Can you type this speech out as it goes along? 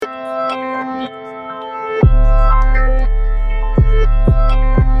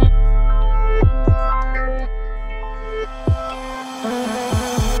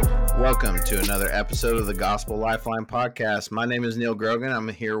welcome to another episode of the Gospel Lifeline podcast. My name is Neal Grogan. I'm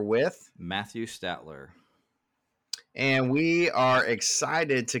here with Matthew Statler. And we are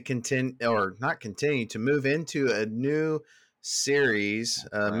excited to to move into a new series,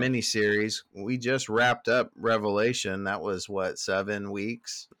 mini series. We just wrapped up Revelation. That was 7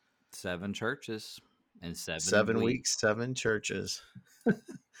 weeks? 7 churches and 7 weeks, 7 churches.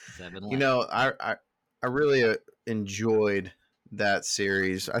 7 I really enjoyed that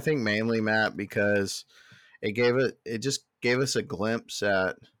series. I think mainly, Matt, because it just gave us a glimpse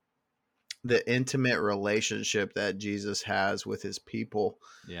at the intimate relationship that Jesus has with his people.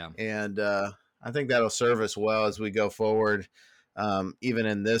 Yeah. And I think that'll serve us well as we go forward, even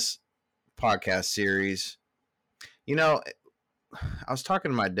in this podcast series. I was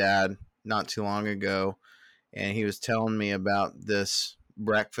talking to my dad not too long ago, and he was telling me about this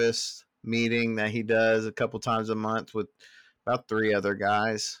breakfast meeting that he does a couple times a month with about 3 other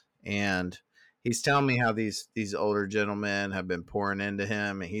guys. And he's telling me how these older gentlemen have been pouring into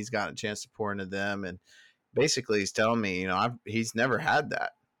him, and he's gotten a chance to pour into them. And basically he's telling me, he's never had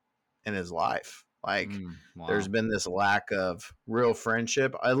that in his life. Like, wow. There's been this lack of real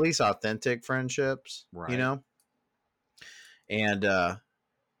friendship, at least authentic friendships, right. And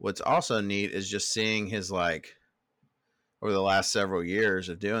what's also neat is just seeing his, over the last several years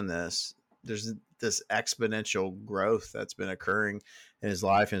of doing this, there's this exponential growth that's been occurring in his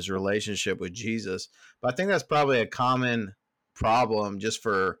life and his relationship with Jesus. But I think that's probably a common problem just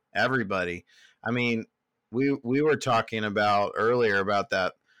for everybody. I mean, we were talking about earlier about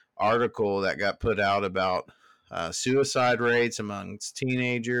that article that got put out about suicide rates amongst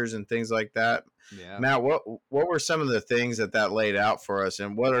teenagers and things like that. Yeah. Matt, what were some of the things that laid out for us,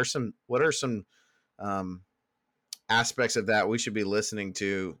 and what are some aspects of that we should be listening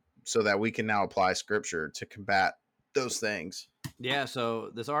to so that we can now apply scripture to combat those things? Yeah, so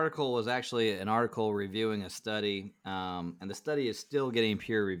this article was actually an article reviewing a study, and the study is still getting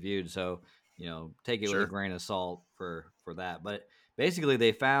peer reviewed, so take it with a grain of salt for that. But basically,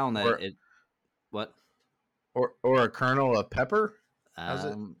 they found that or a kernel of pepper. How's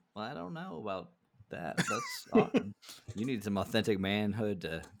it? Well, I don't know about that. That's you need some authentic manhood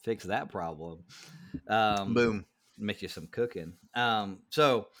to fix that problem. Boom. Make you some cooking.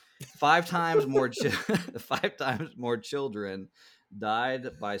 So 5 times more 5 times more children died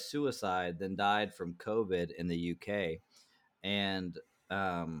by suicide than died from COVID in the UK, and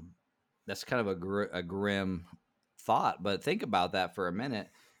that's kind of a grim thought. But think about that for a minute.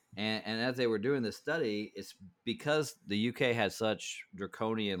 And as they were doing this study, it's because the UK had such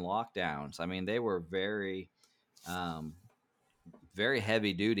draconian lockdowns. I mean, they were very very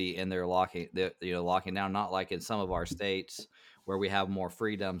heavy duty in their locking down, not like in some of our states where we have more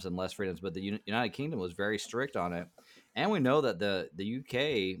freedoms and less freedoms, but the United Kingdom was very strict on it. And we know that the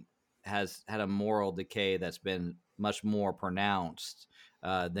UK has had a moral decay that's been much more pronounced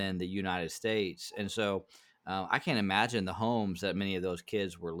than the United States. And so I can't imagine the homes that many of those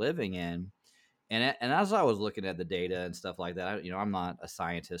kids were living in. And as I was looking at the data and stuff like that, I'm not a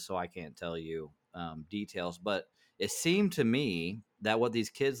scientist, so I can't tell you details, but it seemed to me that what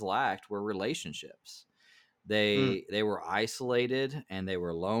these kids lacked were relationships. They were isolated and they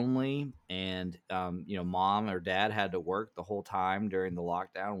were lonely, and mom or dad had to work the whole time during the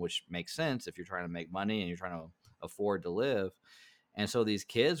lockdown, which makes sense if you're trying to make money and you're trying to afford to live. And so these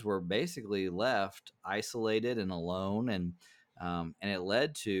kids were basically left isolated and alone, and it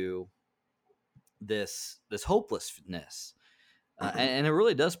led to this hopelessness. And it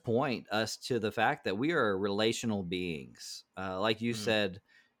really does point us to the fact that we are relational beings. Like you said,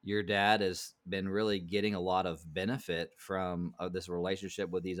 your dad has been really getting a lot of benefit from this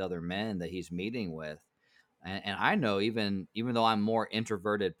relationship with these other men that he's meeting with. And I know even though I'm more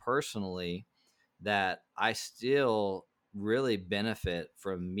introverted personally, that I still really benefit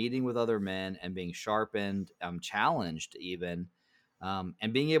from meeting with other men and being sharpened, challenged even,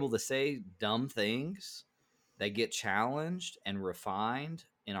 and being able to say dumb things that get challenged and refined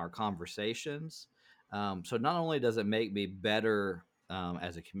in our conversations. So not only does it make me better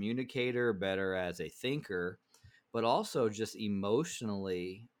as a communicator, better as a thinker, but also just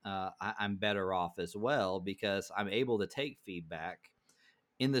emotionally, I'm better off as well because I'm able to take feedback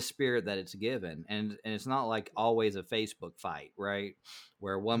in the spirit that it's given. And it's not like always a Facebook fight, right?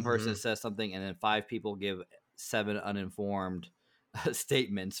 Where one person says something and then 5 people give 7 uninformed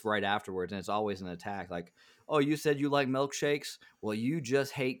statements right afterwards, and it's always an attack. Like, oh, you said you like milkshakes? Well, you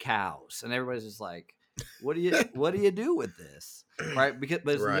just hate cows. And everybody's just like, what do you do with this, right?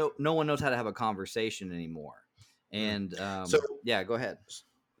 But no one knows how to have a conversation anymore. And yeah, go ahead.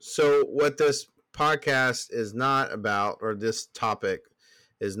 So what this podcast is not about, or this topic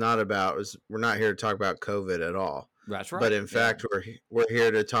is not about is we're not here to talk about COVID at all. That's But right. in Yeah, fact, we're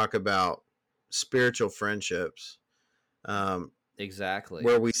here to talk about spiritual friendships, um, exactly.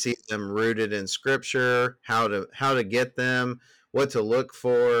 where we see them rooted in Scripture, how to get them, what to look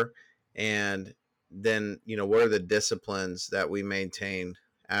for, and then what are the disciplines that we maintain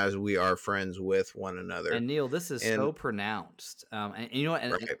as we are friends with one another. And Neil, this is And so pronounced. And you know what?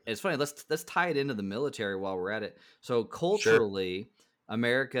 And right, it's funny. Let's tie it into the military while we're at it. So sure, culturally,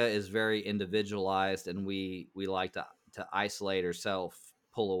 America is very individualized, and we like to isolate ourselves,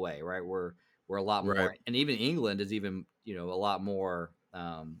 pull away. Right? We're a lot right, more, and even England is even a lot more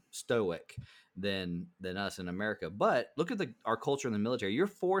stoic than us in America. But look at our culture in the military. You're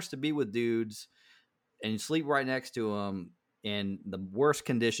forced to be with dudes and sleep right next to them in the worst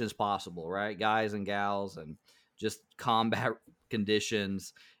conditions possible, right? Guys and gals, and just combat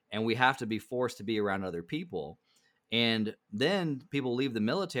conditions. And we have to be forced to be around other people. And then people leave the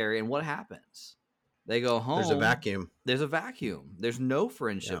military, and what happens? They go there's a home. vacuum. There's a vacuum. There's no Yeah,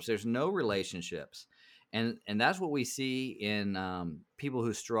 friendships. There's no relationships, and that's what we see in people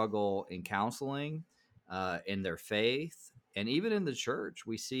who struggle in counseling, in their faith, and even in the church.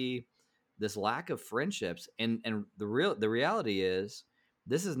 We see this lack of friendships, and the reality is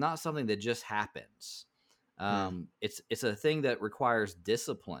this is not something that just happens. hmm. It's a thing that requires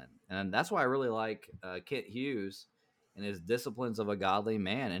discipline, and that's why I really like Kent Hughes and his disciplines of a godly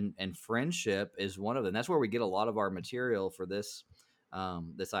man, and friendship is one of them. That's where we get a lot of our material for this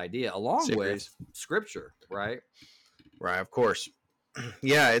idea, along with Series, scripture, right? right, of course.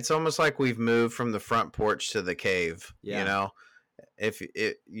 Yeah, it's almost like we've moved from the front porch to the cave. Yeah, If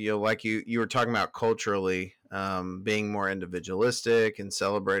it like you were talking about culturally, being more individualistic and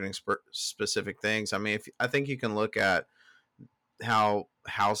celebrating specific things. I mean, if I think you can look at how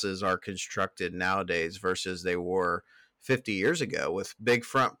houses are constructed nowadays versus they were 50 years ago, with big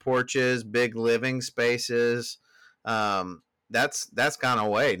front porches, big living spaces. That's gone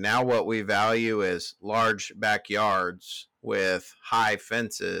away. Now what we value is large backyards with high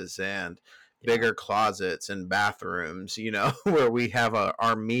fences and yeah, bigger closets and bathrooms, where we have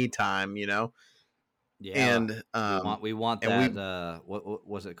our me time, yeah. and We want and we that. What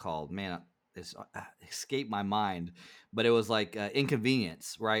was it called? Man, it's escaped my mind, but it was like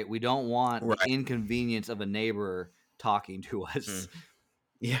inconvenience, right? We don't want the right. inconvenience of a neighbor talking to us. Mm.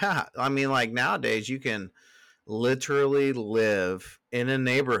 Yeah, I mean, like nowadays you can literally live in a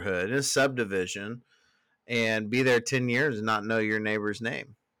neighborhood, in a subdivision, and be there 10 years and not know your neighbor's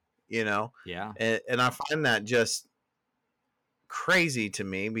name, you know? Yeah, And I find that just crazy to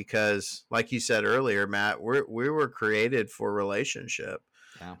me because, like you said earlier, Matt, we were created for relationship.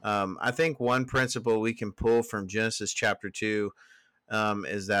 yeah, I think one principle we can pull from Genesis chapter 2,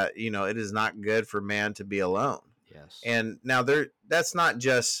 is that, it is not good for man to be alone. yes, And now that's not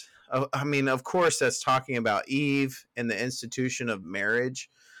just, I mean, of course, that's talking about Eve and the institution of marriage,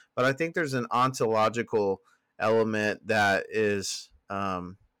 but I think there's an ontological element that is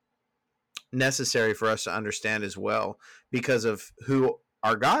necessary for us to understand as well because of who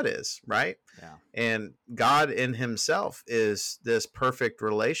our God is, right? yeah, And God in Himself is this perfect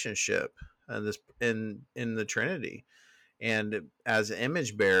relationship, this in the Trinity. And as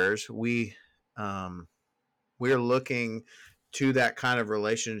image bearers, we're looking to that kind of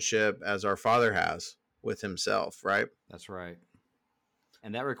relationship as our Father has with Himself, right? that's right.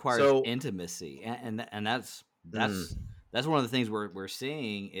 And that requires So, intimacy, and that's mm, that's one of the things we're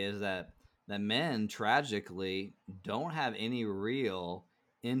seeing is that men tragically don't have any real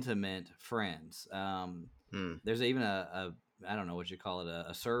intimate friends. mm, There's even a I don't know what you call it,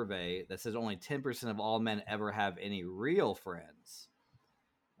 a survey that says only 10% of all men ever have any real friends.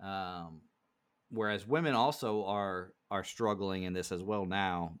 Um, Whereas women also are struggling in this as well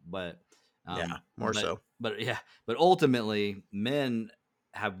now, yeah, um, more but so. yeah, but ultimately, men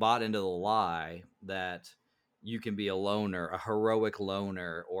have bought into the lie that you can be a loner, a heroic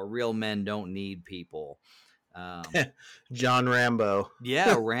loner, or real men don't need people. Um, John Rambo.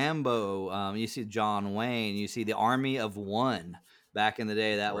 yeah, Rambo. You see John Wayne. You see the Army of One. Back in the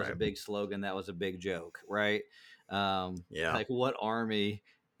day, that was a Right. big slogan. That was a big joke, right? Yeah. Like what army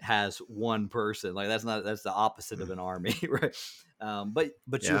has one person? Like that's the opposite of an army, right? But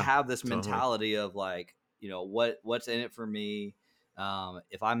you Yeah. have this Totally. mentality of like what's in it for me.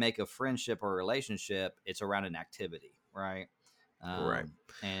 If I make a friendship or a relationship, it's around an activity, right? Right.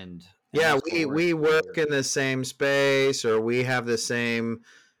 And Yeah, that's what we're we after work here. in the same space, or we have the same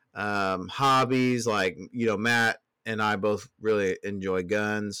hobbies. Like, Matt and I both really enjoy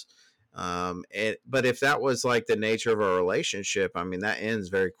guns. But if that was like the nature of our relationship, I mean, that ends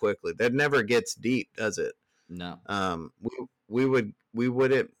very quickly. That never gets deep, does it? No, Um, we we would we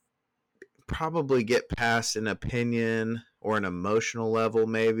wouldn't probably get past an opinion or an emotional level.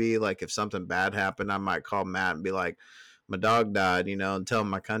 Maybe like if something bad happened, I might call Matt and be like, my dog died, and tell him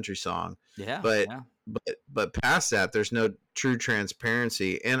my country song. Yeah, but yeah, but past that, there's no true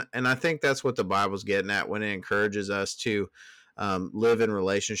transparency, and I think that's what the Bible's getting at when it encourages us to live in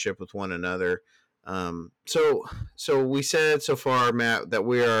relationship with one another. So we said so far, Matt,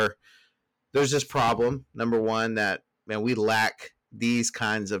 that there's this problem. Number one, that man, we lack these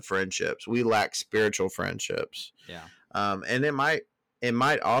kinds of friendships. We lack spiritual friendships, yeah. and it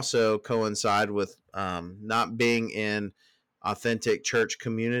might also coincide with not being in authentic church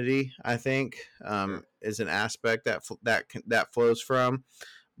community. I think Sure. is an aspect that flows from,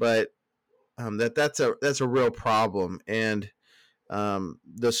 but that's a real problem, and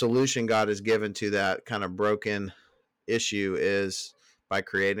the solution God has given to that kind of broken issue is by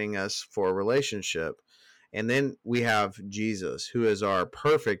creating us for a relationship. And then we have Jesus, who is our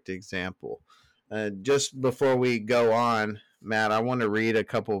perfect example. Just before we go on, Matt, I want to read a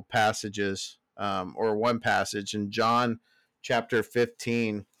couple passages, or one passage in John chapter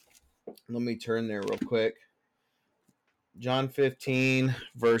 15. Let me turn there real quick. John 15,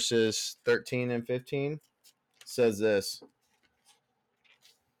 verses 13 and 15 says this: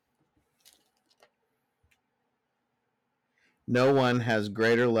 No one has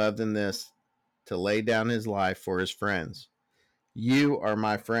greater love than this, to lay down his life for his friends. You are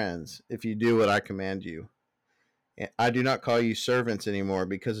my friends if you do what I command you. I do not call you servants anymore,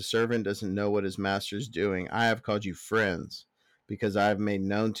 because a servant doesn't know what his master is doing. I have called you friends, because I have made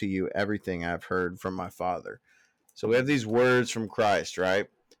known to you everything I have heard from my Father. So we have these words from Christ, right?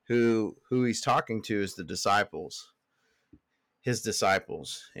 Who he's talking to is the disciples, his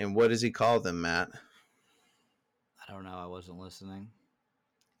disciples. And what does he call them, Matt? I don't know. I wasn't listening.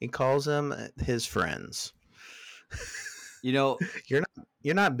 He calls them his friends. You know,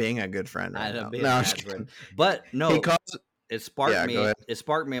 You're not being a good friend I right end up now. being No, a I'm bad just friend, kidding. but He no, calls. it sparked Yeah, go me. ahead. It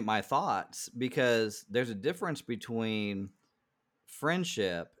sparked me in my thoughts because there's a difference between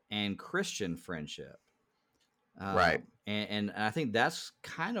friendship and Christian friendship. Right. And I think that's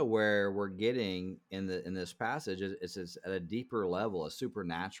kind of where we're getting in this passage. Is at a deeper level, a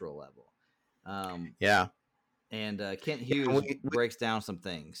supernatural level. Um, Yeah. and Kent Yeah. Hughes breaks down some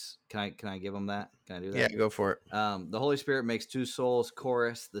things. Can I give him that? Can I do Yeah. that? Go for it. The Holy Spirit makes two souls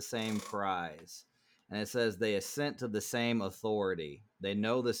chorus the same cries. And it says they assent to the same authority. They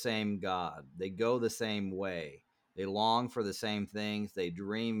know the same God. They go the same way. They long for the same things. They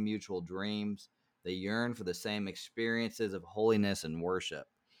dream mutual dreams. They yearn for the same experiences of holiness and worship.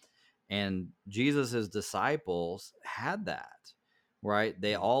 And Jesus' disciples had that, right?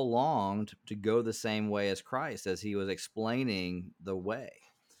 They all longed to go the same way as Christ as he was explaining the way.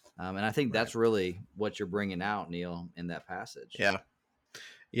 And I think Right. that's really what you're bringing out, Neal, in that passage. Yeah.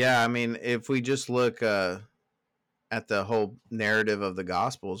 Yeah. I mean, if we just look at the whole narrative of the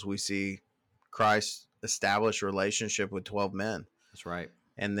Gospels, we see Christ establish relationship with 12 men. That's right.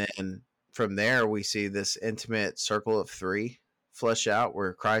 And then from there, we see this intimate circle of three flesh out,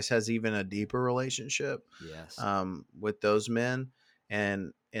 where Christ has even a deeper relationship Yes. with those men.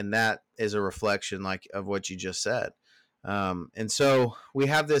 And that is a reflection like of what you just said. And so we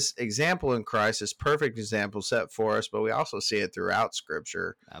have this example in Christ, this perfect example set for us, but we also see it throughout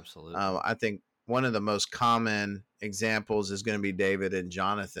Scripture. Absolutely. I think one of the most common examples is going to be David and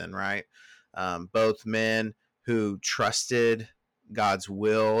Jonathan, right? Both men who trusted God's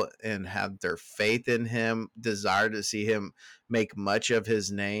will and had their faith in him, desired to see him make much of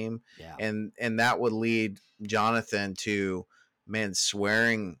his name. Yeah. And that would lead Jonathan to, man,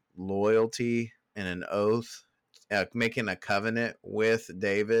 swearing loyalty and an oath, making a covenant with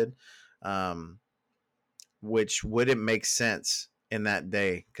David, um, which wouldn't make sense in that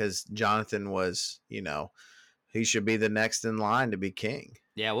day, because Jonathan was, he should be the next in line to be king.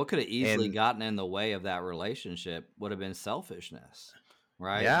 Yeah. What could have easily And gotten in the way of that relationship would have been selfishness,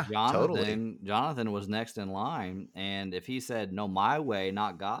 right? yeah, totally. Jonathan was next in line. And if he said, no, my way,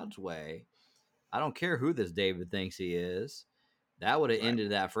 not God's way, I don't care who this David thinks he is, that would have Right.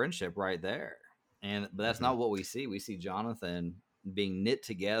 ended that friendship right there. But that's Mm-hmm. not what we see. We see Jonathan being knit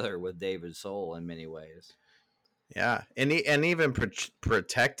together with David's soul in many ways. Yeah. And even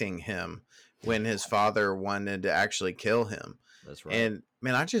protecting him when his father wanted to actually kill him. That's right. And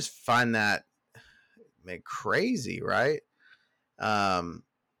man, I just find that, man, crazy, right? Um,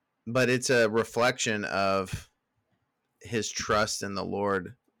 but it's a reflection of his trust in the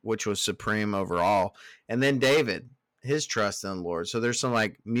Lord, which was supreme over all. And then David, his trust in the Lord. So there's some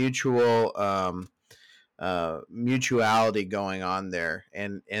like mutuality going on there.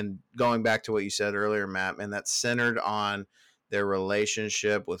 And going back to what you said earlier, Matt, and that's centered on their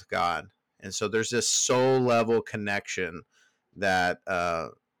relationship with God. And so there's this soul level connection that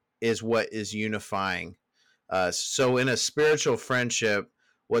is what is unifying us. So in a spiritual friendship,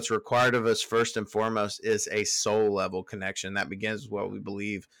 what's required of us first and foremost is a soul level connection that begins with what we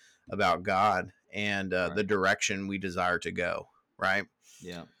believe about God and the Right. direction we desire to go. Right.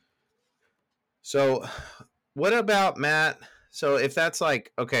 Yeah. So, what about Matt? So, if that's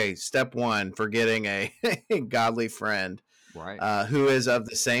like, okay, step one for getting a godly friend Right. who is of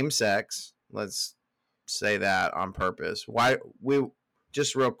the same sex, let's say that on purpose. Why we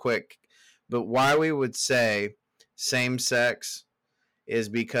just real quick, but why we would say same sex is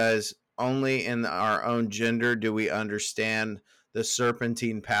because only in our own gender do we understand the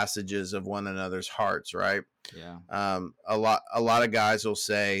serpentine passages of one another's hearts, right? Yeah. A lot of guys will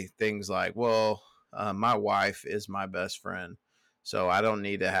say things like, "Well, my wife is my best friend, so I don't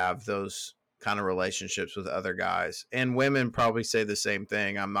need to have those kind of relationships with other guys." And women probably say the same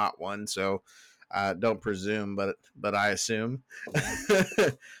thing. I'm not one, so don't presume, but I assume. Yeah.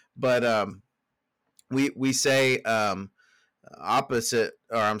 But we say opposite,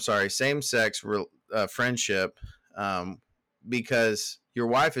 or I'm sorry, same sex friendship, um, because your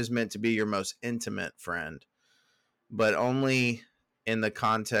wife is meant to be your most intimate friend, but only in the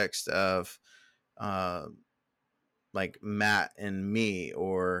context of uh, like Matt and me,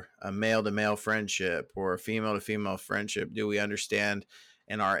 or a male to male friendship, or a female to female friendship, do we understand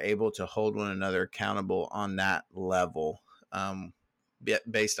and are able to hold one another accountable on that level, um,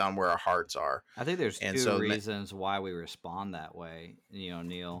 based on where our hearts are. I think there's And two so, reasons why we respond that way,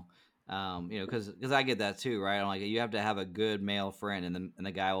 Neil. Because I get that too, right? I'm like, you have to have a good male friend, and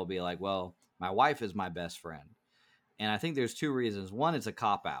the guy will be like, well, my wife is my best friend. And I think there's two reasons. One, it's a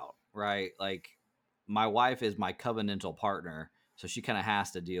cop out, right? Like, my wife is my covenantal partner, so she kind of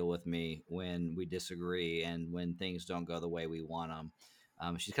has to deal with me when we disagree and when things don't go the way we want them.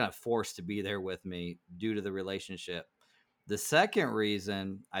 She's kind of forced to be there with me due to the relationship. The second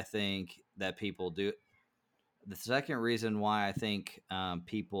reason I think that people do, the second reason why I think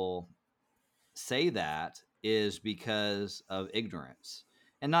people say that is because of ignorance,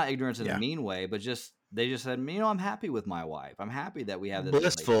 and not ignorance in a yeah, mean way, but just they just said, I'm happy with my wife. I'm happy that we have this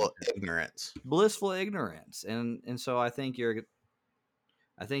blissful relationship. ignorance. Blissful ignorance, and so I think you're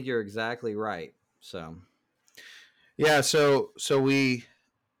exactly right. So Yeah, so we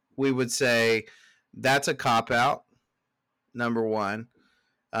would say that's a cop out, number one.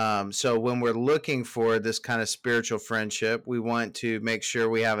 So when we're looking for this kind of spiritual friendship, we want to make sure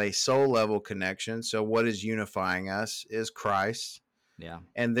we have a soul level connection. So what is unifying us is Christ, yeah,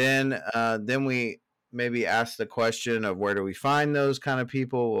 and then we maybe ask the question of where do we find those kind of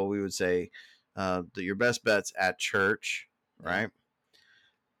people? Well, we would say that your best bet's at church, yeah, right?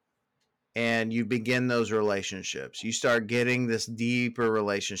 And you begin those relationships. You start getting this deeper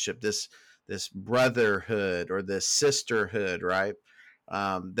relationship, this brotherhood or this sisterhood, right?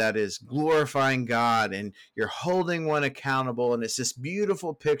 That is glorifying God, and you're holding one accountable, and it's this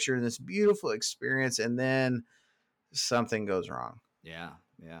beautiful picture and this beautiful experience, and then something goes wrong. yeah,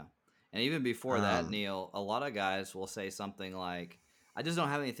 yeah. And even before that, Um, Neil, a lot of guys will say something like, "I just don't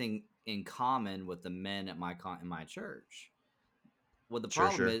have anything in common with the men at in my church." Well, the sure,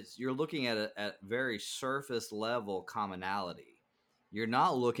 problem sure, is you're looking at very surface level commonality. You're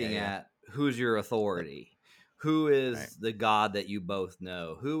not yeah, looking yeah, at who's your yep, authority, who right, is the God that you both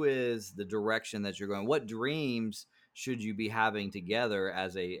know, who is the direction that you're going, what dreams should you be having together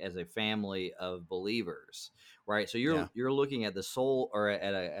as a family of believers, right? So you're yeah. you're looking at the soul, or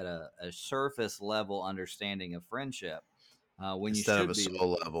at a surface level understanding of friendship, when you Instead of a should be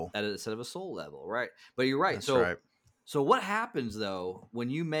soul level, at instead of a soul level, right? But you're right. that's So right. so what happens though when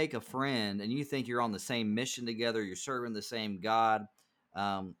you make a friend and you think you're on the same mission together, you're serving the same God?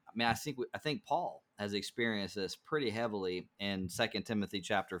 I think Paul has experienced this pretty heavily in Second Timothy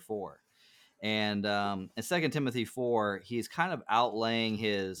chapter 4. And in Second Timothy 4, he's kind of outlining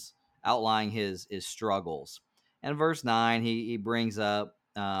his struggles. And verse 9, he brings up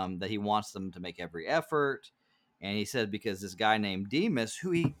that he wants them to make every effort. And he said, because this guy named Demas, who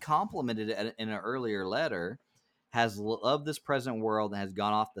he complimented in an earlier letter, has loved this present world and has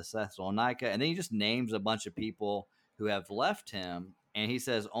gone off to Thessalonica. And then he just names a bunch of people who have left him. And he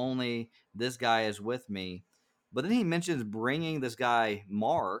says, only this guy is with me. But then he mentions bringing this guy,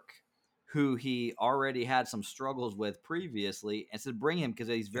 Mark, who he already had some struggles with previously, and said, bring him because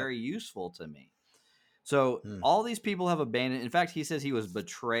he's Yep. very useful to me. So Hmm. all these people have abandoned. In fact, he says he was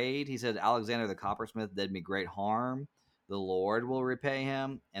betrayed. He said, Alexander the coppersmith did me great harm. The Lord will repay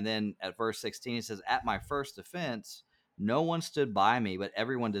him. And then at verse 16, he says, at my first offense, no one stood by me, but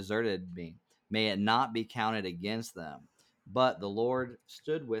everyone deserted me. May it not be counted against them. But the Lord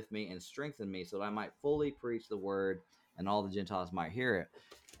stood with me and strengthened me so that I might fully preach the word and all the Gentiles might hear it.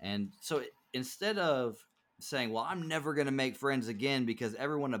 And so instead of saying, well, I'm never going to make friends again because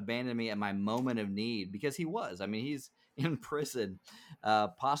everyone abandoned me at my moment of need, because he was. I mean, he's in prison,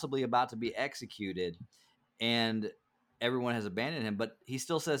 possibly about to be executed, and everyone has abandoned him. But he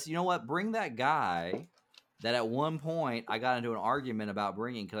still says, you know what? Bring that guy that at one point I got into an argument about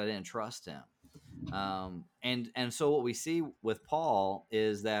bringing because I didn't trust him. And so what we see with Paul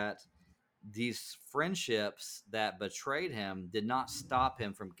is that these friendships that betrayed him did not stop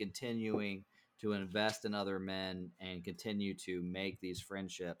him from continuing to invest in other men and continue to make these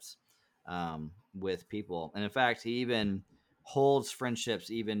friendships with people. And in fact, he even holds friendships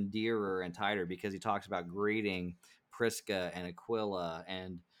even dearer and tighter because he talks about greeting Prisca and Aquila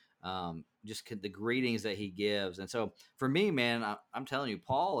and just the greetings that he gives. And so for me, man, I'm telling you,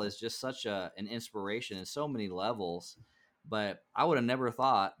 Paul is just such an inspiration in so many levels. But I would have never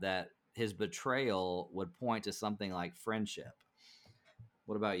thought that his betrayal would point to something like friendship.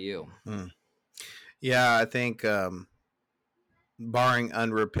 What about you? Hmm. Yeah, I think barring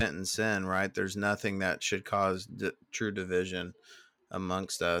unrepentant sin, right? There's nothing that should cause true division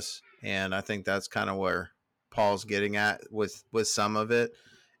amongst us, and I think that's kind of where Paul's getting at with some of it,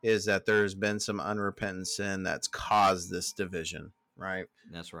 is that there's been some unrepentant sin that's caused this division, right?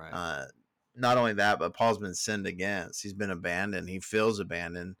 That's right. Uh, Not only that, but Paul's been sinned against. He's been abandoned. He feels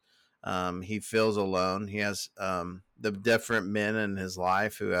abandoned. He feels alone. He has the different men in his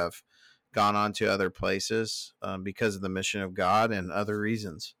life who have gone on to other places because of the mission of God and other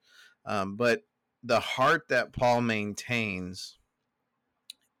reasons. But the heart that Paul maintains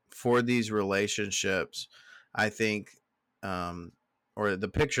for these relationships, I think, or the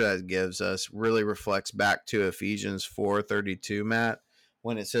picture that it gives us really reflects back to Ephesians 4:32, Matt,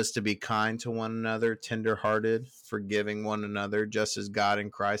 when it says to be kind to one another, tenderhearted, forgiving one another, just as God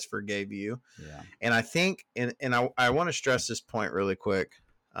in Christ forgave you. Yeah. And I think, and I want to stress this point really quick,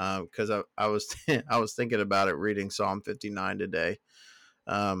 because I was I was thinking about it reading Psalm 59 today.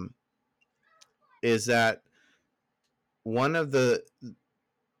 Um, is that one of the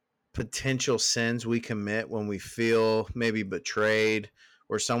potential sins we commit when we feel maybe betrayed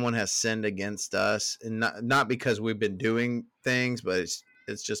or someone has sinned against us, and not because we've been doing things, but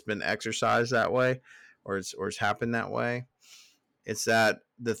it's just been exercised that way, or it's happened that way. It's that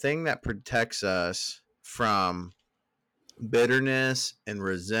the thing that protects us from bitterness and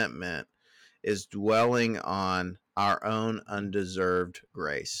resentment is dwelling on our own undeserved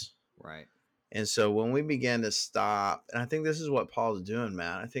grace. Right. And so when we begin to stop, and I think this is what Paul's doing,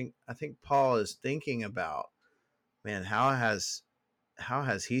 man. I think Paul is thinking about, man, how has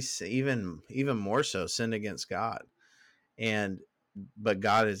he even more so sinned against God, and but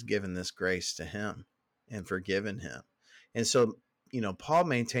God has given this grace to him and forgiven him, and so Paul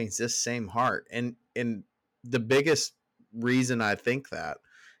maintains this same heart, and the biggest reason I think that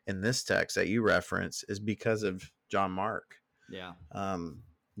in this text that you reference is because of John Mark. Yeah. Um,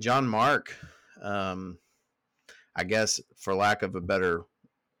 John Mark, um, I guess for lack of a better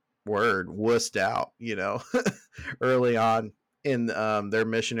word, wussed out, early on in their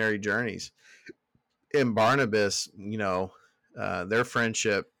missionary journeys. And Barnabas, their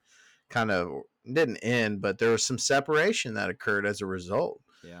friendship kind of didn't end, but there was some separation that occurred as a result.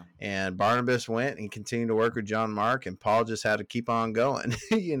 Yeah. And Barnabas went and continued to work with John Mark, and Paul just had to keep on going,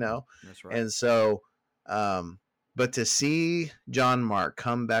 That's right. And so, but to see John Mark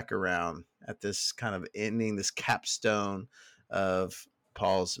come back around at this kind of ending, this capstone of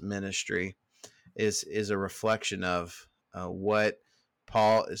Paul's ministry, is a reflection of what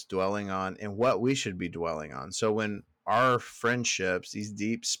Paul is dwelling on and what we should be dwelling on. So when our friendships, these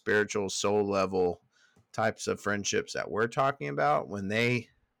deep spiritual soul level types of friendships that we're talking about, when they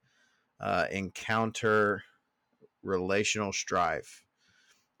encounter relational strife,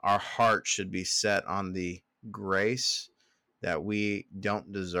 our heart should be set on the grace that we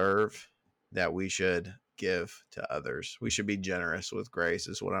don't deserve, that we should give to others. We should be generous with grace,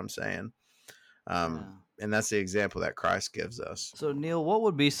 is what I'm saying. Yeah. And that's the example that Christ gives us. So, Neil, what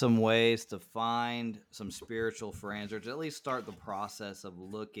would be some ways to find some spiritual friends or to at least start the process of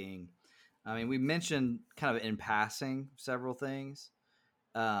looking? I mean, we mentioned kind of in passing several things.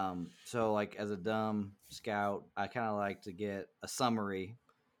 So, like as a dumb scout, I kind of like to get a summary.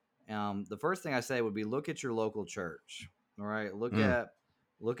 The first thing I say would be look at your local church. All right, Mm,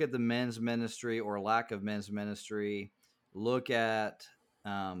 look at the men's ministry or lack of men's ministry. Look at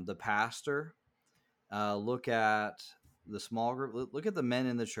the pastor. Look at the small group. Look at the men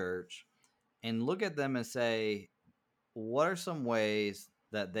in the church, and look at them and say, what are some ways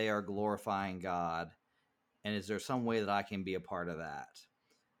that they are glorifying God and is there some way that I can be a part of that?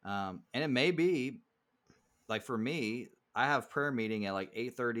 And it may be like for me, I have prayer meeting at like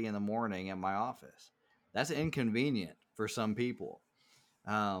 8:30 in the morning at my office. That's inconvenient for some people.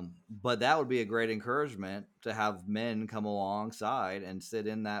 But that would be a great encouragement to have men come alongside and sit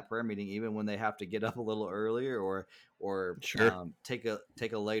in that prayer meeting, even when they have to get up a little earlier, or Sure. take a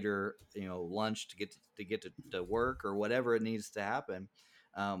later lunch to work, or whatever it needs to happen.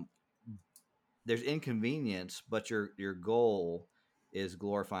 Um, there's inconvenience, but your goal is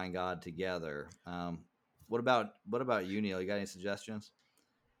glorifying God together. What about you, Neil? You got any suggestions?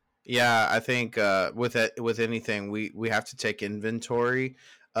 Yeah, I think with anything, we have to take inventory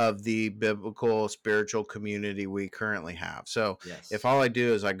of the biblical spiritual community we currently have. So if Yes, all I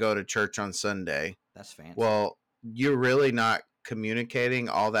do is I go to church on Sunday, that's fancy. well, you're really not communicating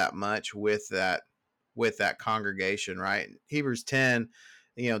all that much with that congregation, right? Hebrews 10,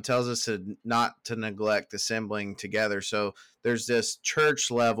 tells us to not to neglect assembling together. So there's this church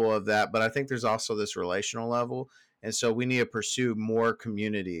level of that, but I think there's also this relational level. And so we need to pursue more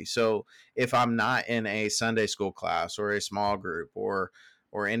community. So if I'm not in a Sunday school class or a small group or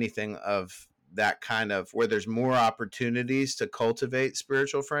anything of that kind of where there's more opportunities to cultivate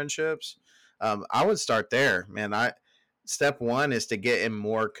spiritual friendships, I would start there, man. Step one is to get in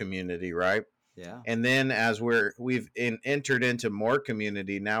more community, right? Yeah, And then as entered into more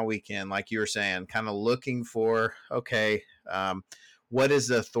community, now we can, like you were saying, kind of looking for, okay, what is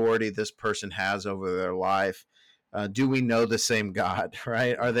the authority this person has over their life? Do we know the same God?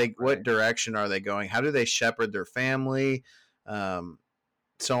 Right? What right. direction are they going? How do they shepherd their family? Um,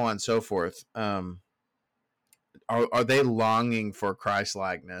 so on and so forth. Are they longing for Christ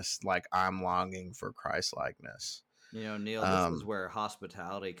likeness like I'm longing for Christ likeness? Neil, this is Um, where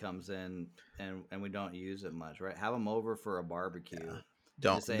hospitality comes in, and we don't use it much, right? Have them over for a yeah. barbecue, and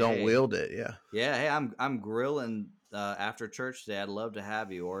Don't just say, don't "Hey, wield it. Yeah. yeah, hey, I'm grilling after church today. I'd love to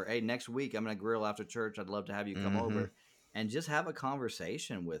have you." Or, "Hey, next week I'm gonna grill after church. I'd love to have you come Mm-hmm. over," and just have a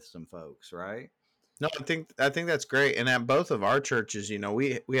conversation with some folks, right? No, I think that's great. And at both of our churches,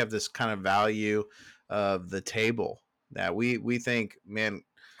 we have this kind of value of the table that we think, man,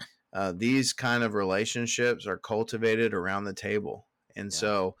 these kind of relationships are cultivated around the table. And Yeah,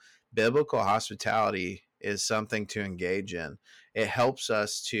 so biblical hospitality is something to engage in. It helps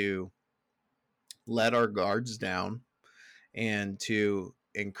us to let our guards down and to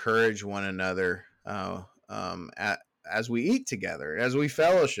encourage one another as we eat together, as we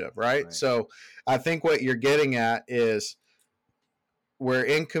fellowship, right? right, So I think what you're getting at is we're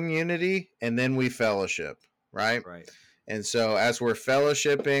in community and then we fellowship, right? right. And so as we're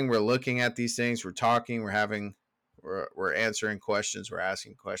fellowshipping, we're looking at these things, we're talking, we're answering questions, we're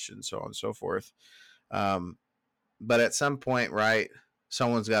asking questions, so on and so forth. Um, but at some point, right,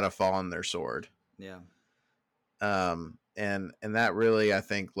 someone's got to fall on their sword. Yeah, And that really, I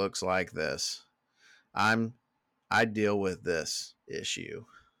think, looks like this. I'm I deal with this issue,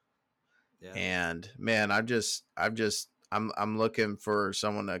 yeah. and man, I'm looking for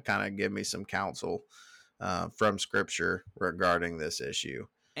someone to kind of give me some counsel from Scripture regarding this issue.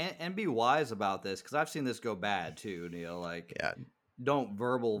 And be wise about this, because I've seen this go bad too, Neil. Like, Yeah, don't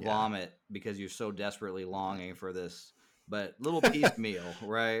verbal yeah, vomit because you're so desperately longing for this, but little piecemeal,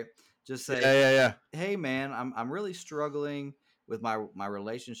 right? Just say, yeah, yeah, yeah, "Hey, man, I'm really struggling with my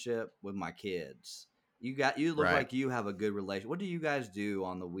relationship with my kids. You look right, like you have a good relation. What do you guys do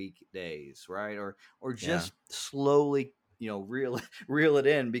on the weekdays, right? Or yeah, just slowly, reel reel it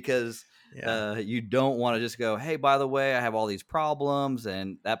in, because yeah. you don't want to just go, "Hey, by the way, I have all these problems,"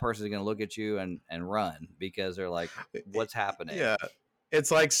 and that person's going to look at you and run because they're like, "What's happening?" Yeah,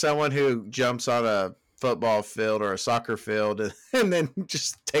 it's like someone who jumps on a football field or a soccer field and then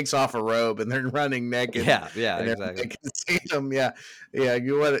just takes off a robe and they're running naked Yeah, yeah, and exactly. everybody can see them. Yeah, yeah.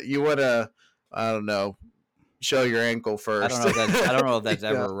 You want to I don't know, show your ankle first. I don't know if that's Yeah,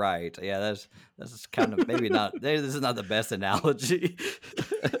 ever right. Yeah, that's kind of maybe not. This is not the best analogy.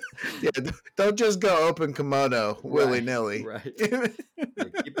 yeah. Don't just go open kimono willy Right, nilly. right. Yeah,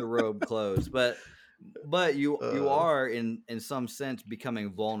 keep the robe closed, but you uh, are in some sense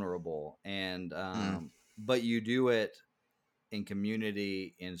becoming vulnerable, and mm, but you do it in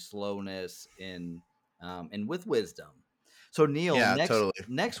community, in slowness, in and with wisdom. So, Neil, yeah, next totally.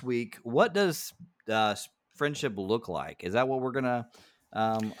 next week, what does friendship look like? Is that what we're gonna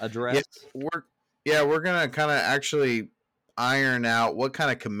Yeah, address? we're we're gonna kind of actually iron out what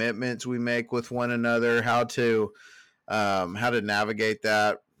kind of commitments we make with one another, how to navigate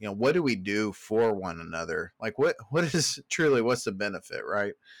that. What do we do for one another? Like what's the benefit,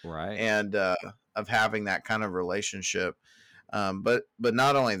 right? Right. And of having that kind of relationship. But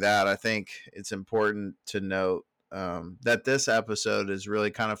not only that, I think it's important to note that this episode is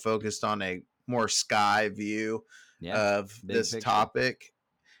really kind of focused on a more sky view Yeah, of big this picture. topic.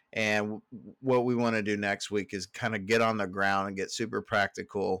 And what we want to do next week is kind of get on the ground and get super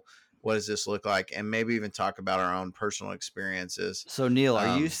practical. What does this look like? And maybe even talk about our own personal experiences. So, Neil,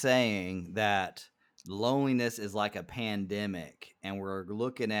 are you saying that loneliness is like a pandemic and we're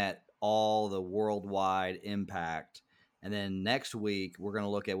looking at all the worldwide impact? And then next week, we're going to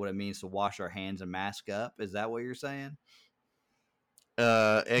look at what it means to wash our hands and mask up. Is that what you're saying?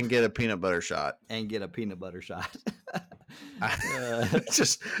 And get a peanut butter shot. And get a peanut butter shot.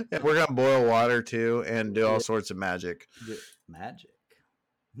 Just we're gonna boil water too and do all sorts of magic.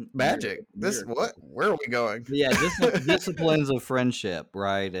 Magic. This what? Where are we going? Yeah, disciplines of friendship,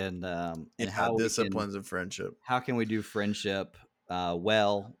 right? And how disciplines of friendship. How can we do friendship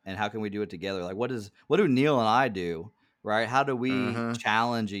well, and how can we do it together? Like, what do Neil and I do, right? How do we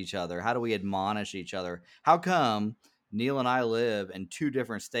challenge each other? How do we admonish each other? How come Neil and I live in 2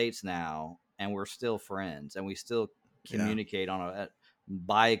 different states now, and we're still friends, and we still communicate on a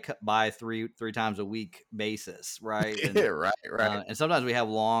by three times a week basis, right? And, right. And sometimes we have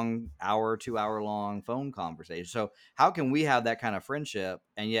long 2-hour long phone conversations. So how can we have that kind of friendship,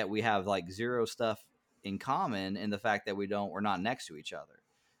 and yet we have like zero stuff in common in the fact that we're not next to each other?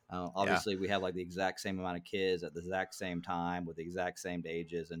 Obviously, we have like the exact same amount of kids at the exact same time with the exact same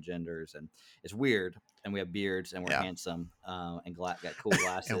ages and genders, and it's weird. And we have beards, and we're handsome, and got cool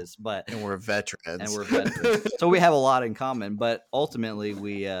glasses, and we're veterans. So we have a lot in common. But ultimately,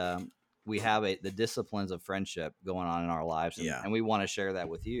 we have the disciplines of friendship going on in our lives, and we want to share that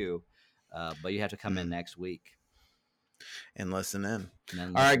with you. But you have to come in next week and listen in.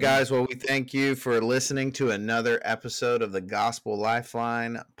 All right, guys. Well, we thank you for listening to another episode of the Gospel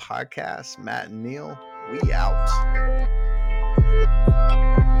Lifeline podcast. Matt and Neal, we out.